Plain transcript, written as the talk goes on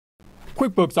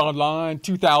QuickBooks Online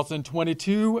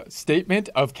 2022 Statement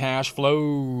of Cash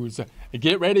Flows.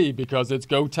 Get ready because it's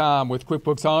go time with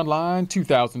QuickBooks Online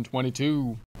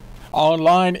 2022.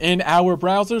 Online in our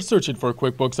browser, searching for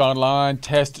QuickBooks Online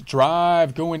Test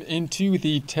Drive. Going into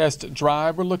the test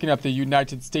drive, we're looking at the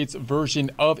United States version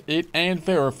of it and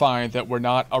verifying that we're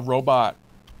not a robot.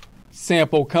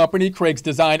 Sample company, Craig's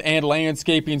Design and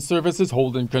Landscaping Services,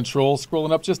 holding control.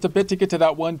 Scrolling up just a bit to get to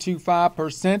that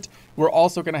 125%. We're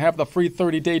also going to have the free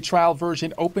 30-day trial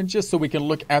version open just so we can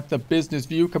look at the business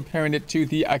view, comparing it to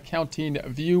the accounting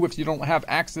view. If you don't have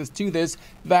access to this,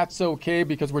 that's okay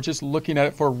because we're just looking at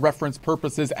it for reference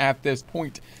purposes at this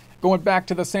point. Going back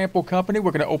to the sample company,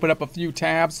 we're going to open up a few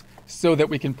tabs so that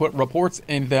we can put reports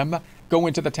in them. Go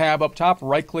into the tab up top,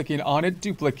 right-clicking on it,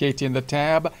 duplicating the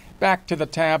tab. Back to the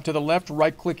tab to the left,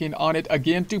 right-clicking on it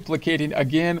again, duplicating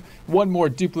again. One more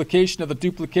duplication of the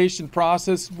duplication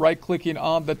process, right-clicking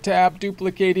on the tab,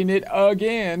 duplicating it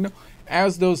again.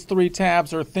 As those three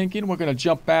tabs are thinking, we're going to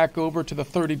jump back over to the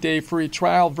 30-day free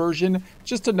trial version.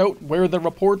 Just to note where the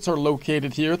reports are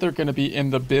located here, they're going to be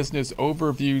in the business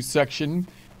overview section,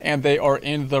 and they are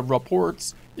in the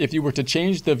reports. If you were to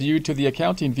change the view to the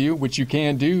accounting view, which you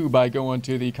can do by going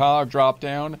to the cog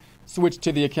drop-down, switch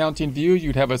to the accounting view,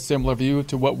 you'd have a similar view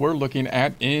to what we're looking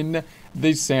at in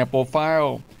the sample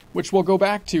file, which we'll go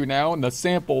back to now in the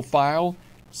sample file.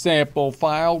 Sample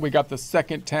file, we got the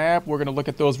second tab. We're going to look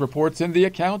at those reports in the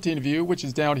accounting view, which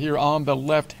is down here on the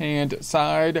left-hand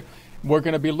side. We're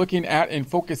going to be looking at and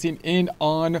focusing in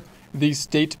on the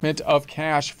statement of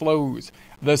cash flows.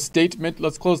 The statement,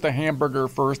 let's close the hamburger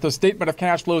first. The statement of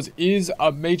cash flows is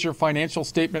a major financial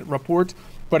statement report,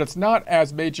 but it's not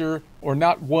as major or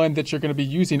not one that you're going to be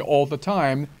using all the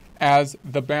time as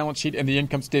the balance sheet and the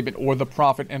income statement or the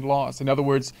profit and loss. In other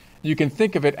words, you can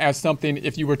think of it as something,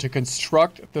 if you were to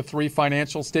construct the three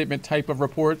financial statement type of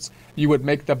reports, you would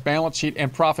make the balance sheet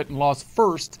and profit and loss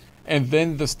first and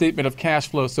then the statement of cash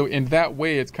flow. So in that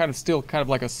way, it's still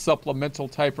like a supplemental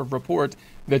type of report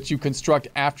that you construct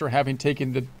after having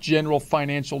taken the general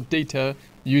financial data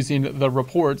using the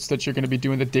reports that you're going to be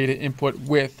doing the data input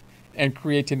with and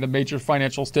creating the major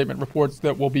financial statement reports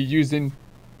that will be using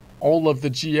all of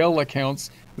the GL accounts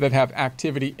that have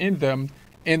activity in them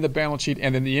in the balance sheet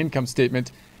and in the income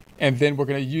statement. And then we're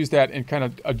going to use that and kind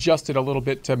of adjust it a little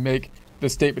bit to make the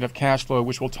statement of cash flow,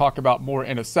 which we'll talk about more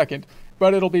in a second.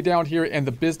 But it'll be down here in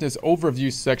the business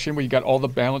overview section where you got all the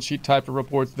balance sheet type of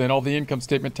reports, then all the income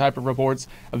statement type of reports.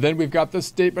 And then we've got the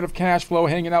statement of cash flow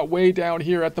hanging out way down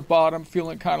here at the bottom,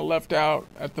 feeling kind of left out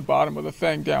at the bottom of the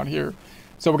thing down here.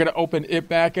 So we're going to open it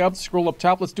back up, scroll up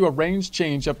top. Let's do a range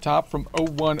change up top from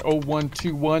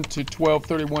 010121 to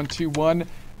 123121.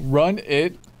 Run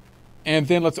it. And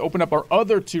then let's open up our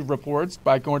other two reports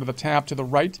by going to the tab to the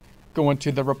right. Going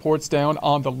to the reports down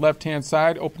on the left-hand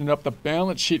side, opening up the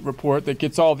balance sheet report that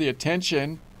gets all the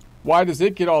attention. Why does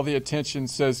it get all the attention,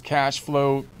 says cash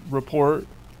flow report.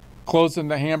 Closing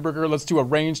the hamburger, let's do a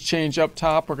range change up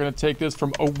top. We're going to take this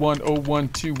from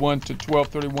 010121 to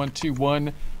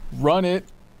 123121. Run it,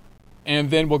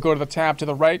 and then we'll go to the tab to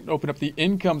the right and open up the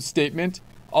income statement.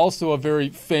 Also a very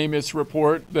famous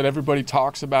report that everybody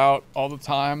talks about all the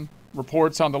time.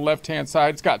 Reports on the left-hand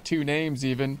side. It's got two names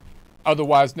even.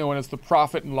 Otherwise known as the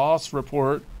profit and loss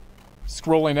report.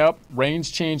 Scrolling up,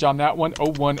 range change on that one,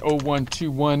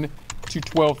 010121 to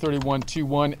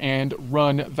 123121, and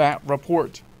run that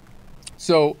report.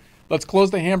 So let's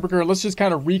close the hamburger. Let's just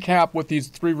kind of recap what these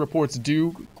three reports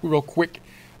do real quick.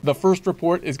 The first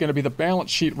report is going to be the balance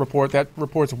sheet report. That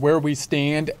reports where we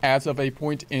stand as of a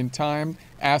point in time,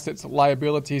 assets,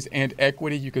 liabilities, and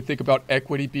equity. You could think about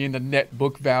equity being the net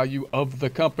book value of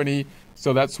the company.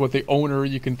 So that's what the owner,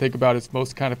 you can think about, is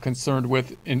most kind of concerned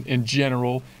with in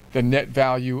general, the net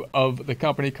value of the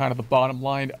company, kind of the bottom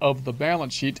line of the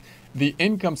balance sheet. The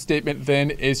income statement then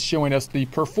is showing us the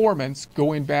performance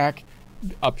going back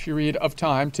a period of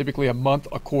time, typically a month,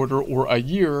 a quarter, or a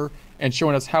year, and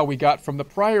showing us how we got from the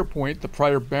prior point, the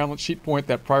prior balance sheet point,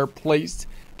 that prior place,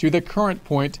 to the current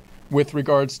point with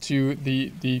regards to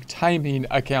the timing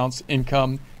accounts,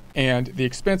 income, and the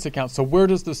expense account. So where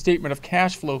does the statement of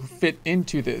cash flow fit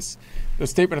into this? The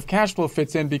statement of cash flow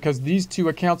fits in because these two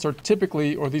accounts are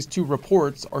typically, or these two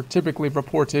reports are typically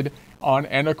reported on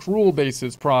an accrual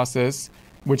basis process,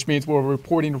 which means we're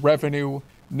reporting revenue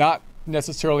not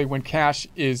necessarily when cash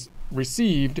is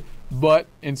received, but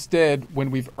instead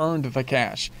when we've earned the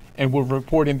cash. And we're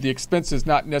reporting the expenses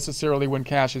not necessarily when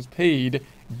cash is paid,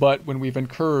 but when we've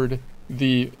incurred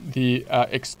the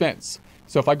expense.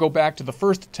 So if I go back to the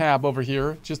first tab over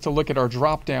here, just to look at our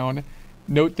drop down,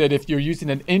 Note that if you're using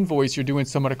an invoice, you're doing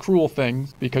some accrual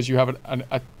things because you have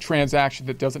a transaction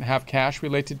that doesn't have cash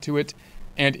related to it.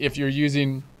 And if you're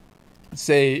using,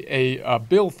 say, a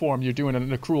bill form, you're doing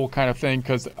an accrual kind of thing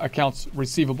because accounts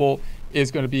receivable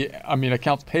is going to be,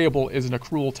 accounts payable is an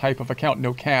accrual type of account,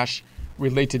 no cash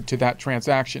related to that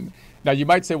transaction. Now you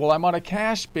might say, well, I'm on a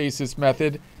cash basis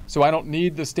method, so I don't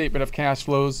need the statement of cash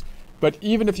flows. But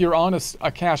even if you're on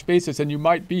a cash basis, and you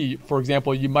might be, for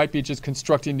example, you might be just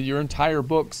constructing your entire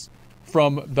books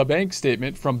from the bank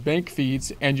statement, from bank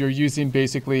feeds, and you're using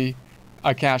basically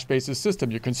a cash basis system.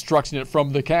 You're constructing it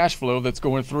from the cash flow that's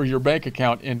going through your bank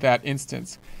account in that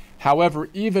instance. However,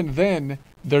 even then,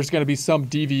 there's going to be some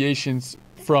deviations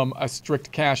from a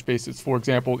strict cash basis. For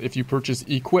example, if you purchase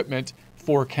equipment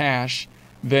for cash,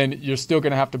 then you're still going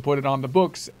to have to put it on the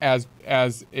books as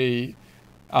an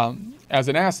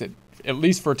asset. At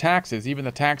least for taxes, even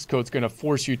the tax code's going to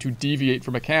force you to deviate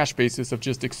from a cash basis of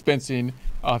just expensing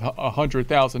a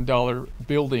 $100,000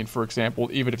 building, for example,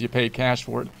 even if you pay cash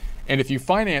for it. And if you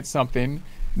finance something,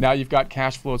 now you've got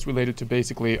cash flows related to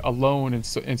basically a loan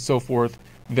and so forth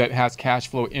that has cash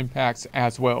flow impacts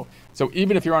as well. So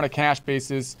even if you're on a cash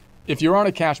basis,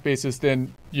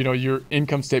 then your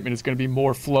income statement is going to be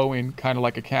more flowing, kind of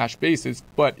like a cash basis.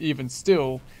 But even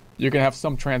still, you're going to have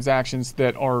some transactions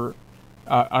that are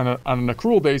on an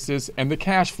accrual basis, and the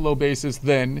cash flow basis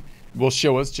then will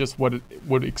show us just what it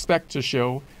would expect to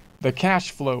show, the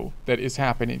cash flow that is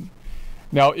happening.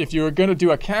 Now, if you're going to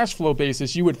do a cash flow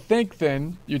basis, you would think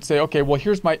then, you'd say, okay, well,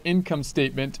 here's my income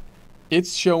statement.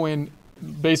 It's showing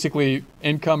basically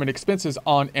income and expenses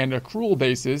on an accrual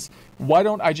basis. Why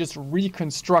don't I just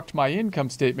reconstruct my income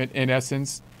statement, in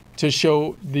essence, to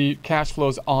show the cash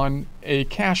flows on a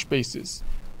cash basis?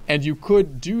 And you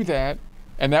could do that,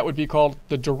 and that would be called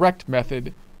the direct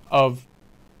method of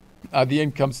the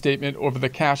income statement over the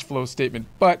cash flow statement.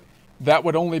 But that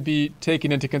would only be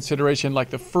taken into consideration like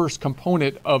the first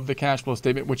component of the cash flow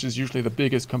statement, which is usually the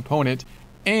biggest component.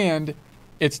 And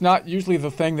it's not usually the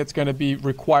thing that's going to be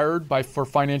required for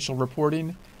financial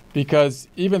reporting, because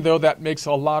even though that makes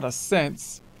a lot of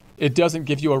sense, it doesn't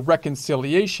give you a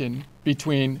reconciliation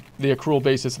between the accrual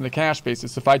basis and the cash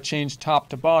basis. If I change top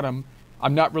to bottom,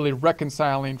 I'm not really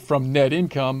reconciling from net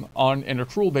income on an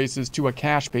accrual basis to a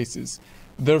cash basis.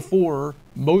 Therefore,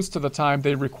 most of the time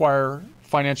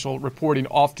financial reporting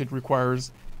often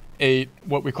requires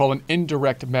what we call an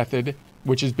indirect method,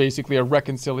 which is basically a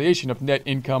reconciliation of net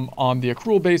income on the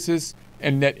accrual basis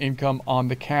and net income on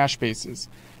the cash basis.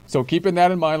 So keeping that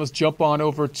in mind, let's jump on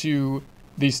over to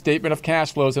the statement of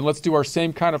cash flows, and let's do our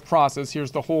same kind of process.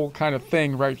 Here's the whole kind of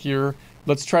thing right here.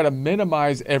 Let's try to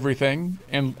minimize everything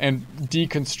and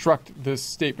deconstruct this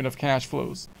statement of cash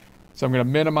flows. So I'm going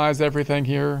to minimize everything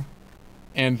here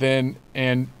and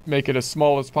make it as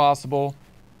small as possible.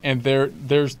 And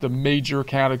there's the major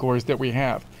categories that we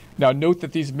have. Now note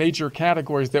that these major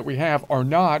categories that we have are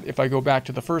not, if I go back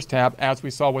to the first tab, as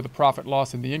we saw with the profit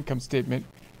loss and the income statement,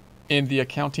 in the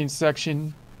accounting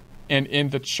section and in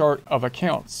the chart of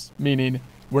accounts, meaning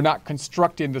we're not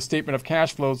constructing the statement of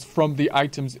cash flows from the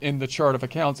items in the chart of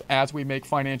accounts as we make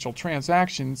financial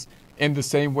transactions in the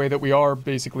same way that we are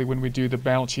basically when we do the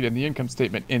balance sheet and the income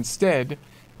statement. Instead,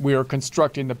 we are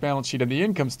constructing the balance sheet and the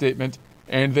income statement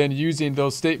and then using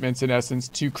those statements in essence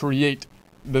to create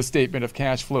the statement of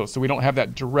cash flow. So we don't have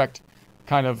that direct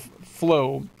kind of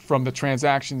flow from the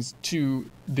transactions to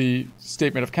the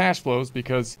statement of cash flows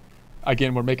because,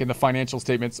 again, we're making the financial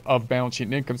statements of balance sheet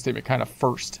and income statement kind of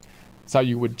first. That's how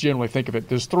you would generally think of it.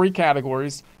 There's three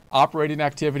categories: operating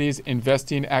activities,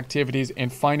 investing activities,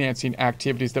 and financing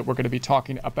activities that we're going to be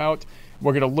talking about.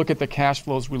 We're going to look at the cash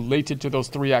flows related to those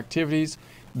three activities.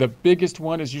 The biggest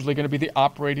one is usually going to be the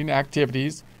operating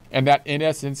activities, and that in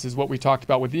essence is what we talked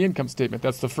about with the income statement.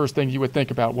 That's the first thing you would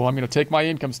think about. Well, I'm going to take my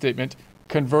income statement,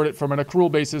 convert it from an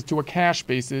accrual basis to a cash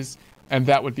basis, and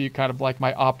that would be kind of like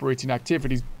my operating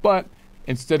activities. But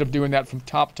instead of doing that from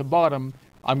top to bottom,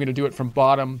 I'm going to do it from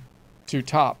bottom to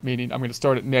top, meaning I'm going to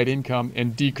start at net income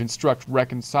and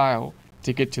reconcile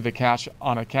to get to the cash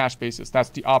on a cash basis. That's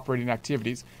the operating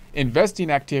activities. Investing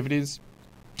activities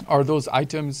are those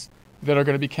items that are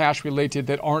going to be cash related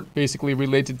that aren't basically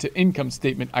related to income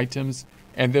statement items,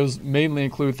 and those mainly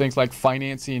include things like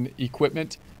financing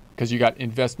equipment, because you got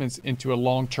investments into a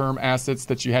long-term assets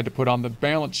that you had to put on the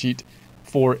balance sheet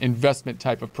for investment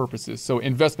type of purposes. So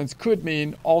investments could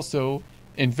mean also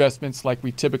investments like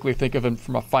we typically think of them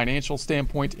from a financial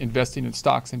standpoint, investing in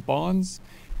stocks and bonds.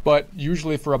 But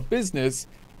usually for a business,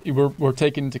 we're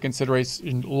taking into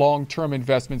consideration long-term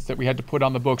investments that we had to put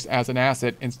on the books as an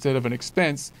asset instead of an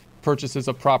expense purchases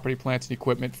of property, plants, and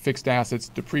equipment, fixed assets,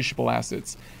 depreciable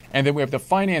assets. And then we have the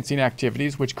financing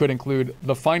activities, which could include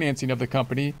the financing of the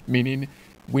company, meaning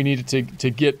we needed to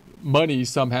get money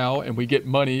somehow, and we get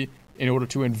money in order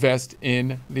to invest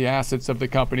in the assets of the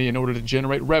company in order to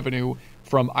generate revenue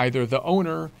from either the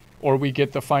owner, or we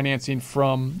get the financing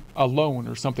from a loan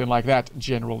or something like that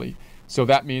generally. So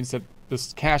that means that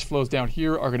the cash flows down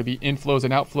here are going to be inflows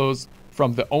and outflows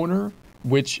from the owner,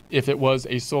 which if it was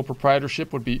a sole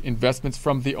proprietorship would be investments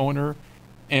from the owner.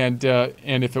 And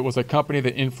if it was a company,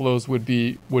 the inflows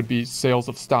would be sales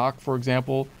of stock, for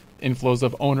example, inflows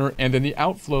of owner. And then the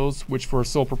outflows, which for a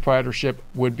sole proprietorship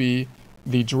would be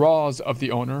the draws of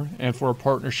the owner. And for a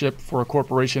partnership, for a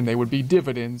corporation, they would be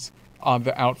dividends on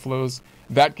the outflows.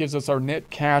 That gives us our net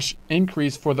cash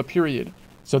increase for the period.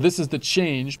 So this is the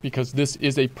change because this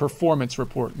is a performance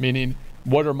report, meaning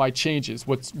what are my changes?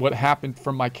 What happened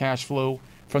from my cash flow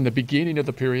from the beginning of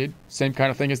the period? Same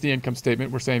kind of thing as the income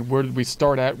statement. We're saying where did we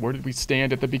start at? Where did we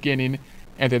stand at the beginning?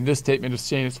 And then this statement is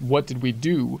saying what did we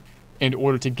do in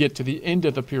order to get to the end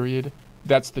of the period?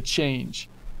 That's the change.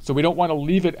 So we don't want to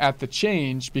leave it at the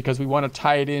change because we want to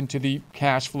tie it into the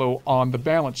cash flow on the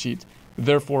balance sheet.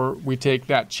 Therefore, we take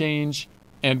that change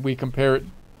and we compare it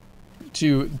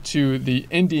to the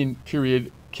ending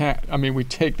period we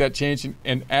take that change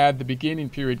and add the beginning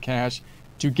period cash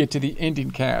to get to the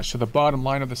ending cash. So the bottom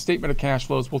line of the statement of cash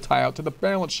flows will tie out to the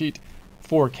balance sheet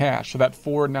for cash. So that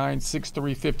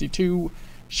 496352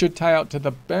 should tie out to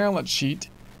the balance sheet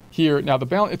here. Now the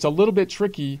balance, it's a little bit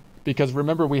tricky because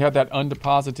remember we had that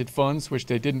undeposited funds which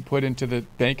they didn't put into the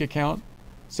bank account.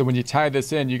 So when you tie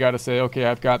this in, you got to say, okay,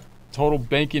 I've got total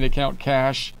banking account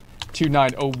cash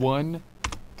 2901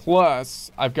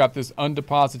 plus I've got this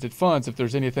undeposited funds, if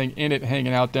there's anything in it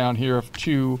hanging out down here of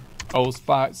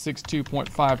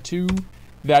 2062.52,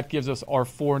 that gives us our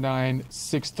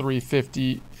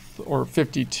 496350 or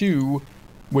 52,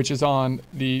 which is on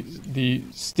the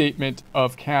statement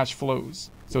of cash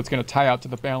flows. So it's going to tie out to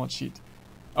the balance sheet.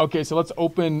 Okay, so let's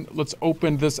open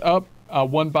this up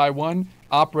one by one.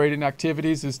 Operating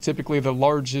activities is typically the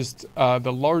largest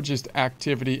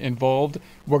activity involved.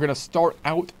 We're going to start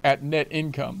out at net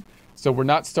income. So we're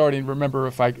not starting, remember,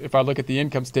 if I look at the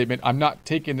income statement, I'm not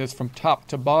taking this from top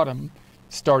to bottom,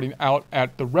 starting out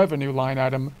at the revenue line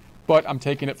item, but I'm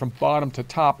taking it from bottom to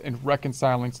top and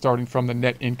reconciling starting from the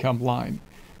net income line.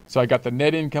 So I got the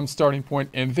net income starting point,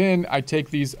 and then I take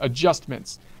these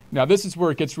adjustments. Now this is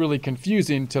where it gets really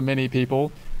confusing to many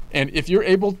people. And if you're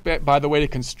able, by the way, to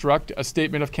construct a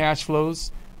statement of cash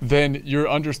flows, then you're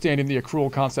understanding the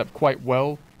accrual concept quite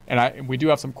well. And we do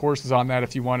have some courses on that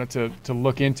if you wanted to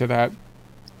look into that.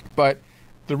 But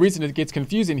the reason it gets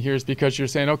confusing here is because you're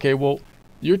saying, okay, well,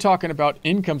 you're talking about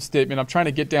income statement. I'm trying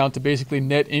to get down to basically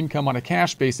net income on a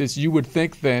cash basis. You would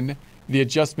think then the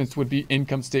adjustments would be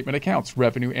income statement accounts,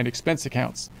 revenue and expense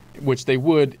accounts, which they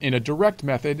would in a direct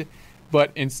method.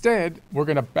 But instead, we're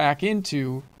going to back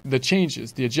into the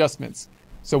changes, the adjustments.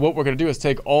 So what we're going to do is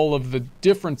take all of the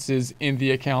differences in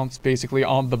the accounts basically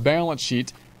on the balance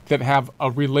sheet that have a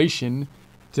relation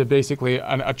to basically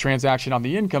a transaction on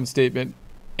the income statement,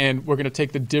 and we're going to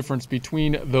take the difference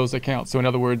between those accounts. So in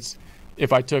other words,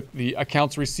 if I took the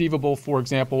accounts receivable, for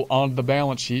example, on the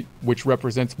balance sheet, which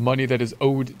represents money that is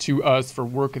owed to us for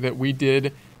work that we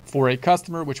did for a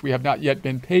customer, which we have not yet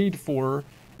been paid for,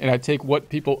 and I take what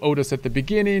people owed us at the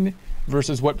beginning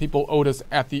versus what people owed us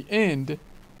at the end,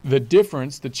 the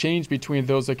difference, the change between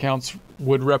those accounts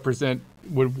would represent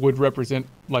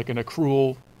like an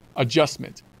accrual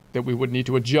adjustment that we would need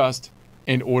to adjust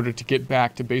in order to get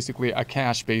back to basically a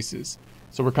cash basis.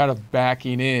 So we're kind of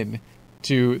backing in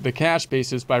to the cash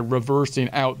basis by reversing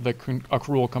out the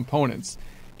accrual components.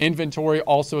 Inventory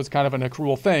also is kind of an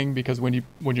accrual thing because when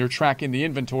you're tracking the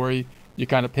inventory, you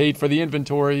kind of paid for the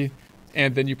inventory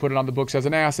and then you put it on the books as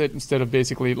an asset instead of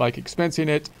basically like expensing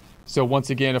it. So once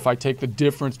again, if I take the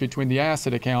difference between the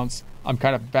asset accounts, I'm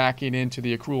kind of backing into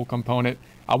the accrual component.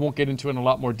 I won't get into it in a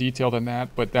lot more detail than that,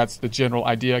 but that's the general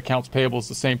idea. Accounts payable is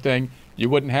the same thing. You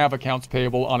wouldn't have accounts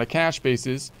payable on a cash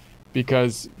basis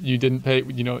because you didn't pay,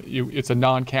 it's a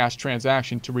non-cash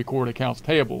transaction to record accounts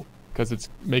payable because it's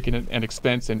making an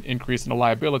expense and increasing a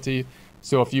liability.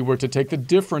 So if you were to take the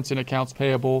difference in accounts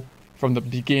payable from the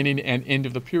beginning and end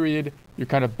of the period, you're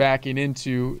kind of backing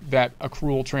into that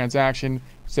accrual transaction.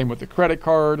 Same with the credit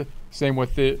card, same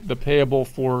with the payable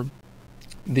for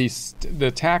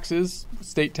the taxes,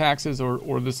 state taxes,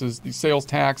 or this is the sales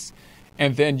tax.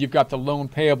 And then you've got the loan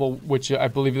payable, which I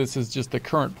believe this is just the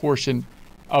current portion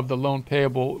of the loan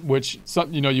payable, which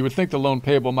you would think the loan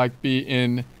payable might be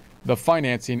in the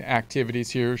financing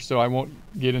activities here, so I won't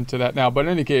get into that now. But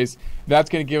in any case, that's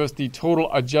going to give us the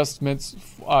total adjustments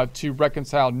to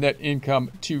reconcile net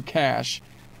income to cash.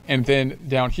 And then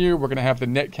down here, we're going to have the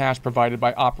net cash provided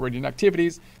by operating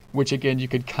activities, which again, you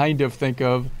could kind of think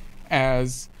of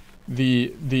as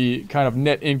the kind of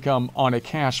net income on a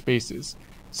cash basis.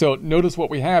 So notice what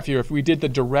we have here. If we did the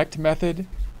direct method,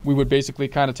 we would basically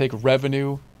kind of take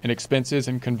revenue and expenses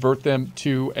and convert them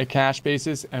to a cash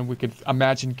basis, and we could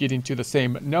imagine getting to the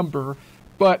same number,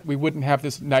 but we wouldn't have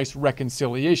this nice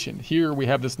reconciliation. Here we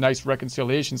have this nice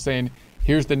reconciliation saying,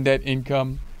 here's the net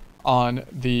income on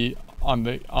the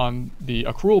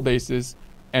accrual basis,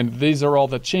 and these are all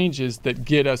the changes that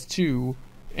get us to,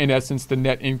 in essence, the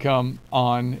net income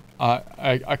on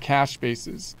a cash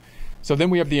basis. So then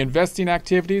we have the investing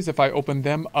activities. If I open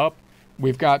them up,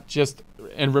 we've got just,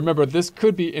 and remember, this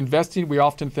could be investing. We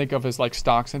often think of as like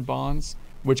stocks and bonds,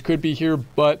 which could be here,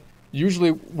 but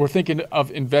usually we're thinking of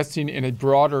investing in a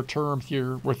broader term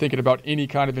here. We're thinking about any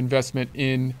kind of investment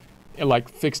in like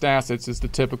fixed assets is the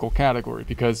typical category,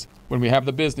 because when we have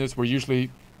the business, we're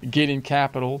usually getting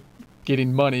capital,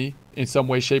 getting money in some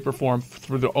way, shape, or form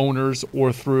through the owners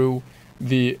or through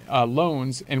the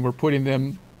loans, and we're putting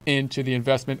them into the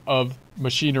investment of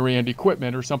machinery and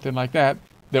equipment or something like that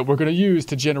we're going to use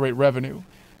to generate revenue.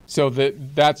 So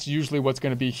that's usually what's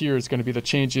going to be here is going to be the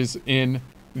changes in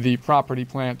the property,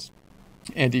 plant,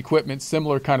 and equipment.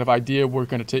 Similar kind of idea. We're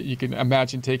going to take, you can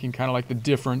imagine taking kind of like the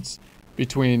difference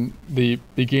between the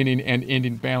beginning and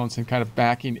ending balance and kind of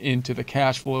backing into the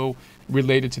cash flow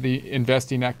related to the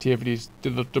investing activities, to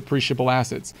the depreciable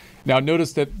assets. Now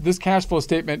notice that this cash flow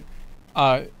statement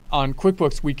on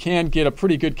QuickBooks, we can get a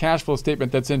pretty good cash flow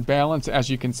statement that's in balance. As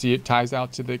you can see, it ties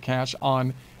out to the cash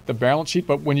on the balance sheet.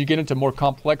 But when you get into more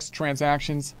complex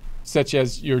transactions, such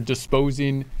as you're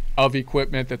disposing of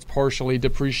equipment that's partially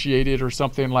depreciated or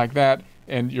something like that,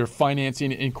 and you're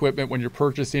financing equipment when you're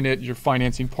purchasing it, you're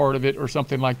financing part of it or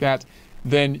something like that,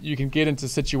 then you can get into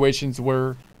situations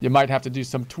where you might have to do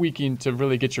some tweaking to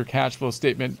really get your cash flow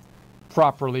statement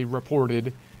properly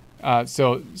reported.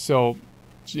 So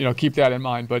keep that in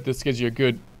mind. But this gives you a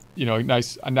good,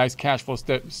 a nice cash flow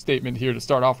statement here to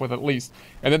start off with at least.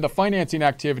 And then the financing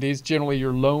activities, generally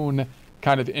your loan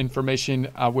kind of information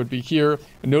would be here.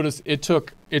 And notice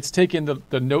it's taken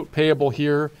the note payable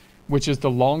here, which is the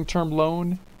long-term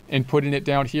loan, and putting it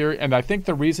down here. And I think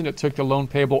the reason it took the loan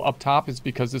payable up top is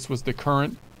because this was the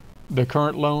current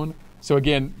loan. So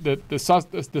again,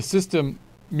 the system,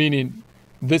 meaning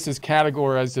this is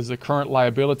categorized as a current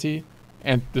liability,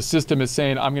 and the system is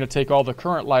saying, I'm going to take all the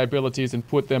current liabilities and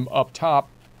put them up top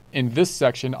in this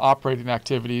section, operating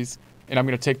activities, and I'm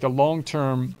going to take the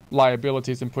long-term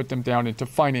liabilities and put them down into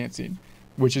financing,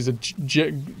 which is a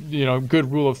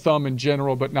good rule of thumb in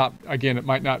general, but not, again, it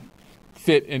might not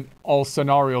fit in all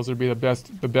scenarios. It would be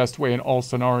the best way in all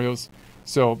scenarios.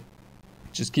 So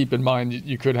just keep in mind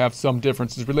you could have some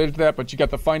differences related to that, but you got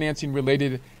the financing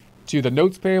related to the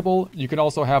notes payable. You can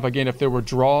also have, again, if there were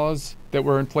draws that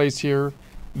were in place here,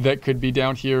 that could be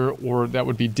down here, or that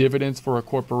would be dividends for a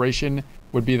corporation,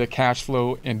 would be the cash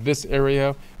flow in this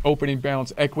area. Opening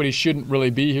balance equity shouldn't really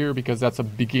be here because that's a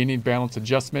beginning balance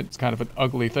adjustment. It's kind of an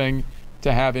ugly thing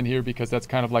to have in here because that's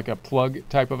kind of like a plug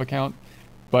type of account.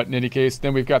 But in any case,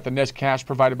 then we've got the net cash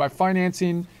provided by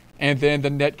financing, and then the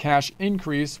net cash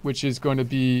increase, which is going to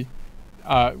be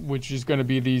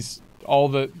these all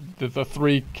the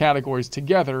three categories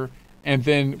together. And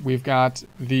then we've got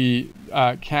the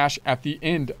cash at the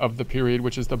end of the period,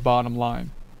 which is the bottom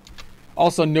line.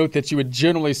 Also note that you would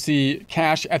generally see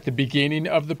cash at the beginning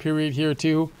of the period here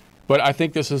too, but I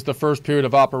think this is the first period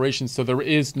of operations, so there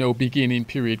is no beginning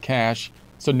period cash.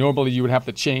 So normally you would have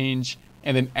to change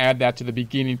and then add that to the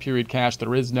beginning period cash.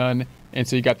 There is none, and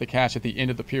so you got the cash at the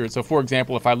end of the period. So for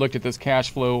example, if I looked at this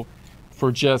cash flow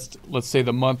for just, let's say,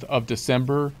 the month of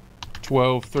December,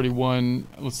 12/31,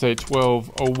 let's say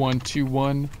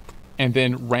 12/01/21, and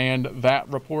then ran that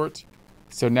report.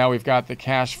 So now we've got the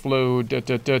cash flow,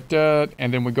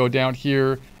 and then we go down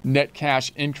here, net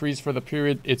cash increase for the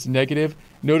period, it's negative.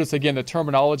 Notice again, the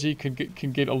terminology can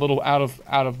get a little out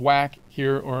of whack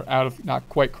here, or not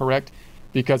quite correct,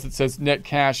 because it says net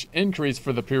cash increase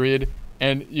for the period,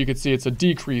 and you can see it's a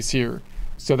decrease here.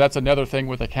 So that's another thing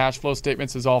with the cash flow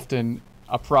statements is often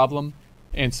a problem.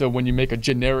 And so when you make a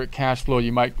generic cash flow,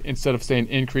 you might, instead of saying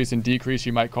increase and decrease,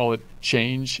 you might call it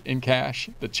change in cash,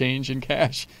 the change in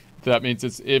cash. That means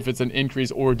if it's an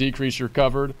increase or decrease, you're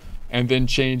covered, and then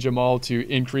change them all to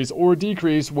increase or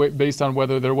decrease based on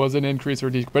whether there was an increase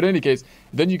or decrease. But in any case,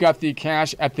 then you got the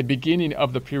cash at the beginning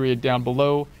of the period down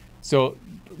below. So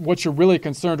what you're really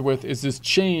concerned with is this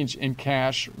change in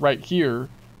cash right here,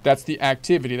 That's the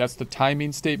activity. That's the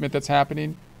timing statement that's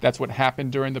happening. That's what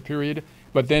happened during the period.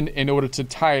 But then in order to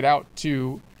tie it out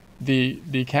to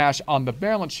the cash on the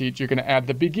balance sheet, you're going to add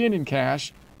the beginning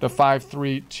cash, the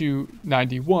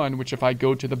 53291, which if I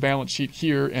go to the balance sheet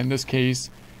here, in this case,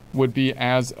 would be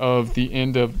as of the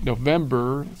end of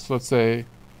November. So let's say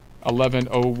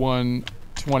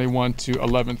 11/01/21 to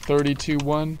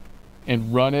 11/30/21,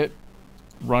 and run it.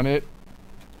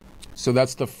 So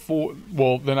that's the full.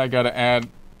 Well, then I got to add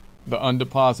the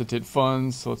undeposited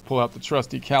funds. So let's pull out the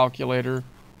trusty calculator.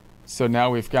 So now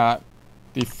we've got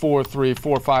the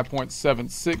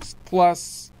 4345.76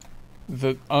 plus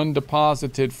the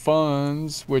undeposited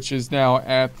funds, which is now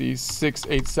at the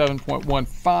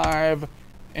 687.15.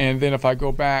 And then if I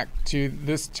go back to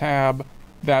this tab,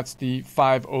 that's the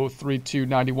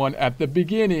 503291 at the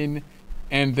beginning,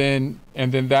 and then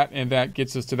that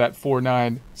gets us to that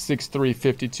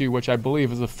 496352, which I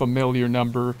believe is a familiar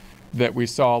number that we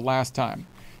saw last time.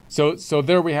 So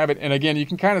there we have it. And again, you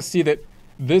can kind of see that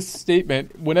this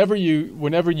statement, whenever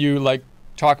you like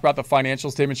talk about the financial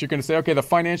statements, you're going to say, okay, the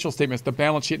financial statements, the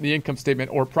balance sheet and the income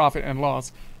statement, or profit and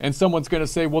loss. And someone's going to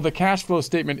say, well, the cash flow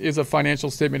statement is a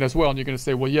financial statement as well. And you're going to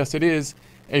say, well, yes, it is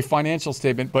a financial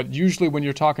statement. But usually when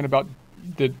you're talking about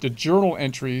the journal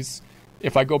entries,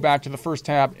 if I go back to the first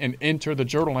tab and enter the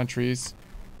journal entries,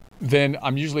 then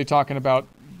I'm usually talking about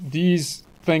these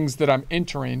things that I'm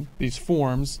entering, these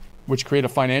forms, which create a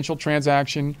financial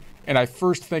transaction. And I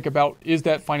first think about, is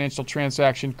that financial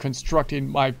transaction constructing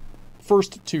my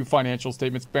first two financial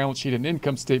statements, balance sheet and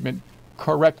income statement,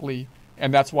 correctly?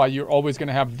 And that's why you're always going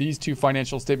to have these two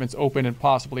financial statements open and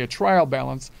possibly a trial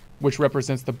balance, which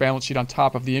represents the balance sheet on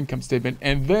top of the income statement.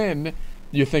 And then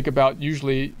you think about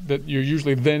you're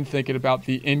usually then thinking about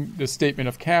the statement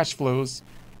of cash flows,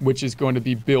 which is going to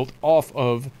be built off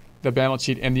of the balance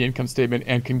sheet and the income statement,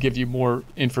 and can give you more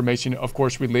information, of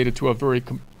course, related to a very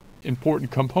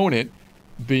important component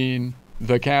being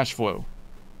the cash flow.